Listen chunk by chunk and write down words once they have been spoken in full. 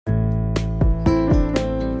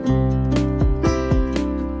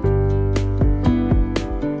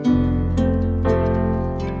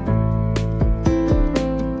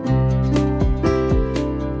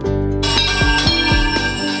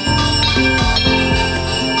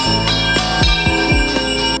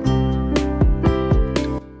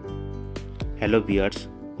Hello viewers,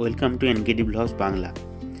 welcome to এনকেডি blogs Bangla.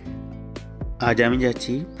 আজ আমি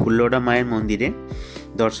যাচ্ছি ফুল্লোরা মায়ের মন্দিরে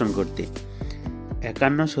দর্শন করতে।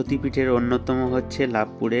 51 সতীপীঠের অন্যতম হচ্ছে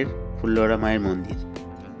লাভপুরের ফুল্লোরা মায়ের মন্দির।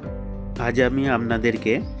 আজ আমি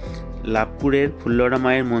আপনাদেরকে লাভপুরের ফুল্লোরা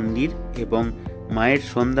মায়ের মন্দির এবং মায়ের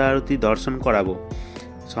সন্ধ্যা আরতি দর্শন করাবো।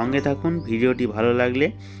 সঙ্গে থাকুন। ভিডিওটি ভালো লাগলে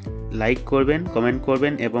লাইক করবেন, কমেন্ট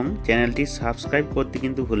করবেন এবং চ্যানেলটি সাবস্ক্রাইব করতে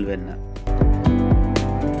কিন্তু ভুলবেন না।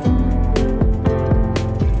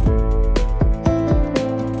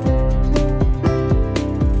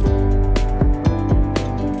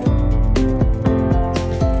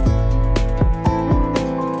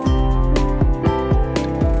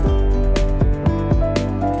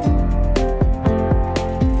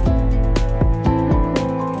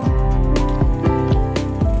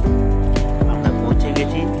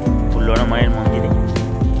 মায়ের মন্দিরে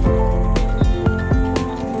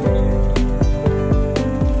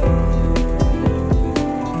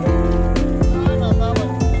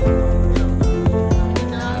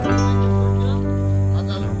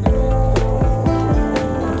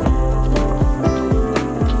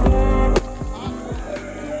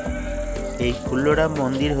এই ফুল্লোরা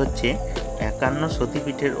মন্দির হচ্ছে 51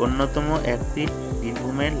 সতীপীঠের অন্যতম এক পীঠ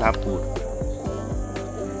বীরভূমের লাভপুর।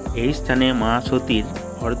 এই স্থানে মা সতীর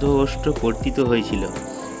অর্ধঅষ্ট কর্তৃত হয়েছিল।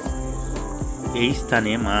 এই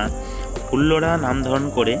স্থানে মা ফুল্লোরা নাম ধারণ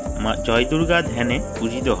করে মা জয় দুর্গা ধ্যানে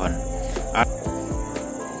পূজিত হন।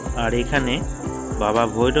 আর এখানে বাবা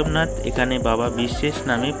ভৈরবনাথ এখানে বাবা বিশ্বেশ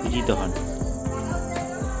নামে পূজিত হন।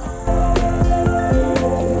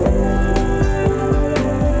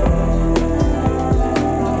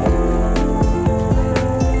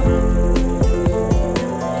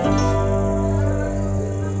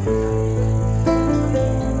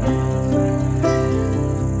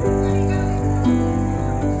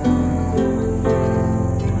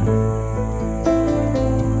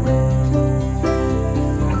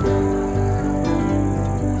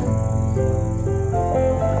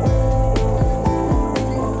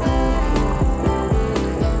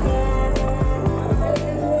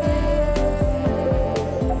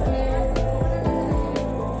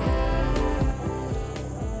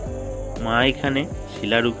 মা এখানে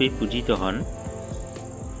শিলারূপে পূজিত হন।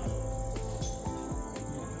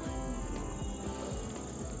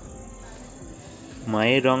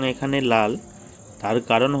 মায়ের রং এখানে লাল, তার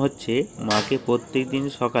কারণ হচ্ছে মাকে প্রত্যেক দিন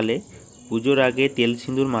সকালে পুজোর আগে তেল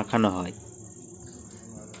সিঁদুর মাখানো হয়,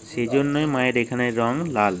 সেজন্যই মায়ের এখানে রং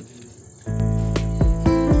লাল।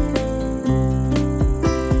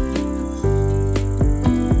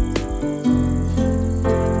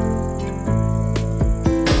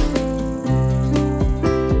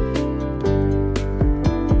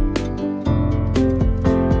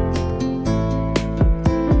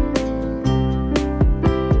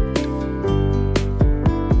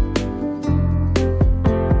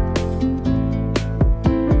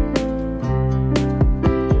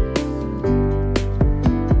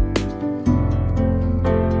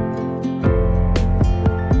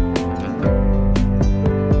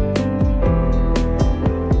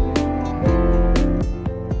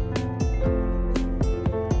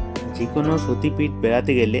 যে কোনো সতীপীঠ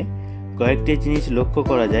বেড়াতে গেলে কয়েকটি জিনিস লক্ষ্য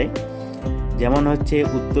করা যায়, যেমন হচ্ছে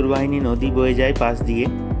উত্তরবাহিনী নদী বয়ে যায় পাশ দিয়ে,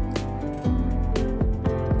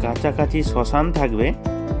 কাছাকাছি শ্মশান থাকবে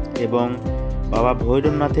এবং বাবা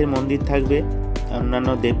ভৈরবনাথের মন্দির থাকবে, অন্যান্য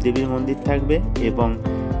দেবদেবীর মন্দির থাকবে এবং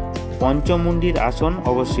পঞ্চমুণ্ডির আসন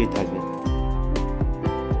অবশ্যই থাকবে।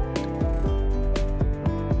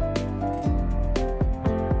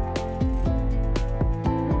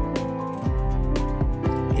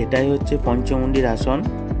 এটাই হচ্ছে পঞ্চমুণ্ডির আসন।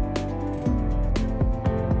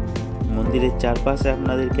 মন্দিরের চারপাশে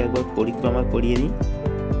আপনাদেরকে একবার পরিক্রমা করিয়ে দিই।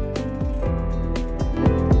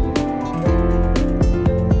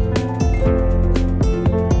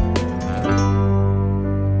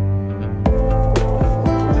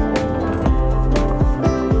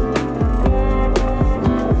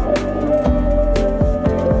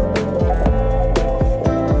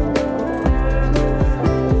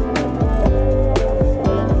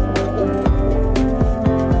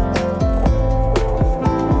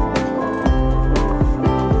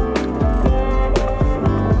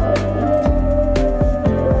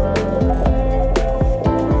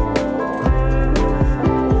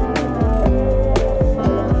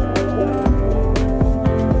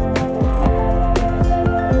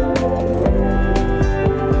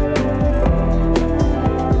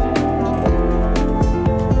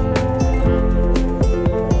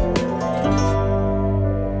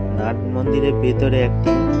 মন্দিরের ভেতরে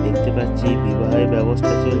একটি দেখতে পাচ্ছি বিবাহের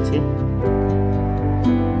ব্যবস্থা চলছে।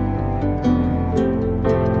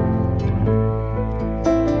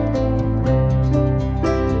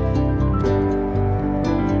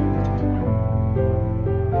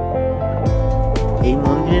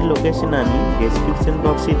 লোকেশন আমি ডেসক্রিপশন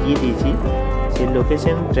বক্সে দিয়ে দিয়েছি, সেই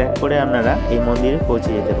লোকেশন ট্র্যাক করে আপনারা এই মন্দিরে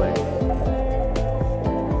পৌঁছে যেতে পারেন।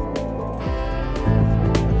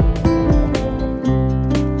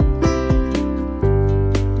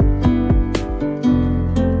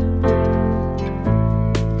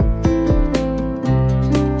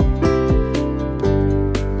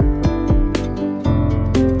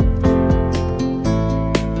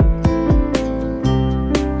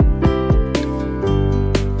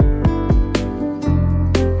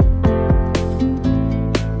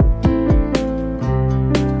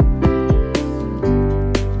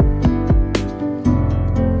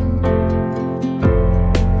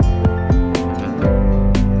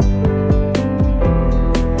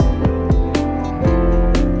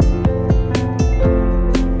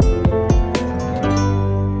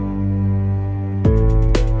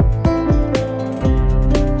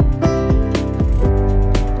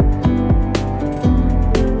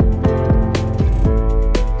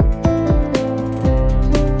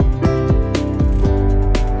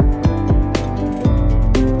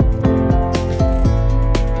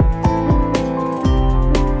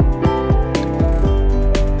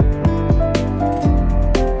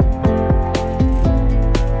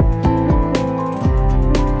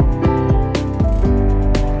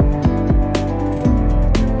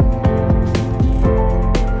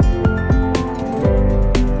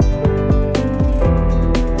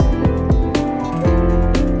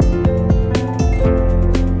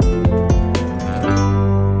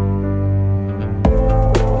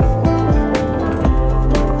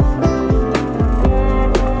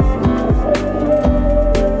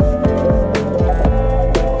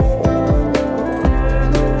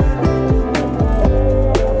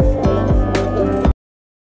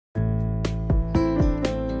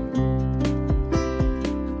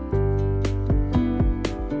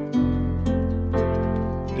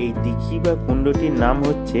 এই দিঘি বা কুণ্ডটির নাম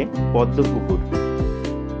হচ্ছে পদ্মপুকুর।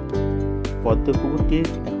 পদ্মপুকুরটির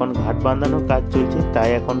এখন ঘাট বাঁধানোর কাজ চলছে, তাই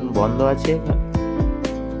এখন বন্ধ আছে।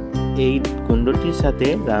 এই কুণ্ডটির সাথে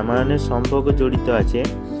রামায়ণের সম্পর্ক জড়িত আছে।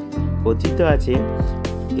 কথিত আছে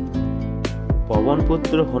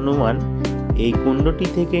পবনপুত্র হনুমান এই কুণ্ডটি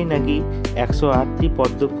থেকেই নাকি 108টি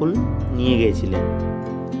পদ্মফুল নিয়ে গিয়েছিলেন।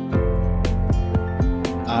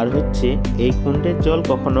 আর হচ্ছে এই কুণ্ডের জল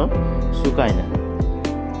কখনো শুকায় না।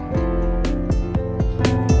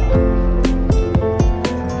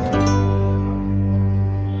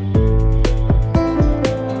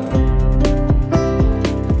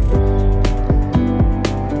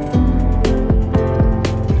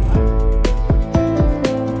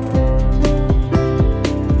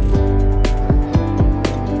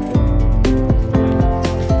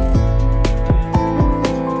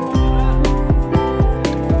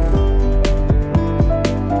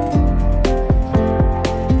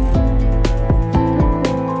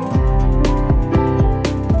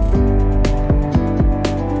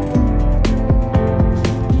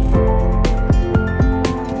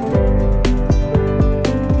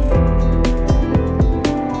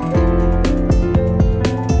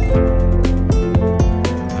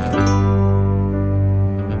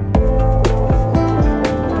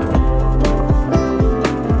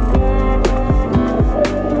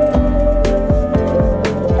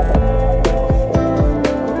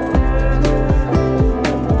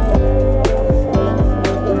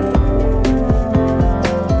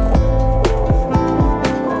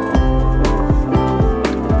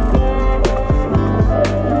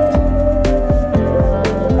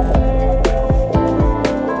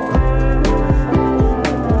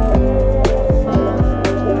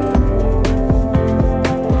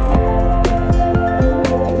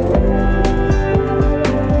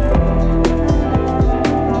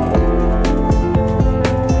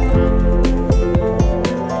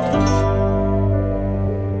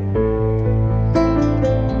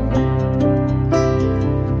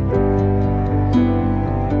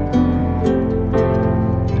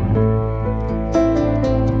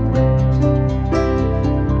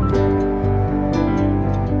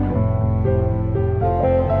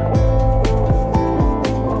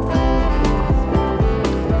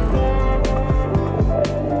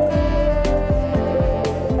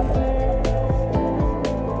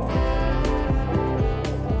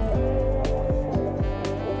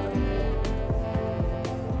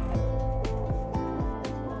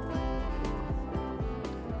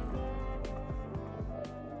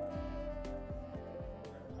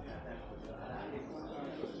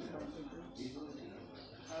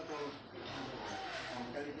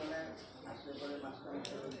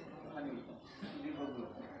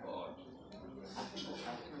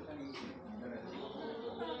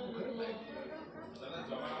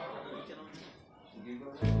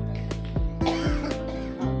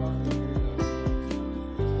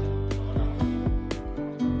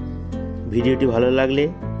 ভিডিওটি ভালো লাগলে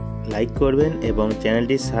লাইক করবেন এবং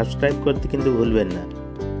চ্যানেলটি সাবস্ক্রাইব করতে কিন্তু ভুলবেন না।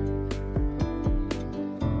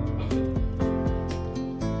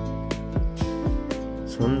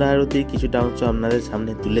 সন্ধ্যা আরতির কিছুটা অংশ আপনাদের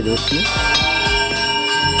সামনে তুলে ধরছি।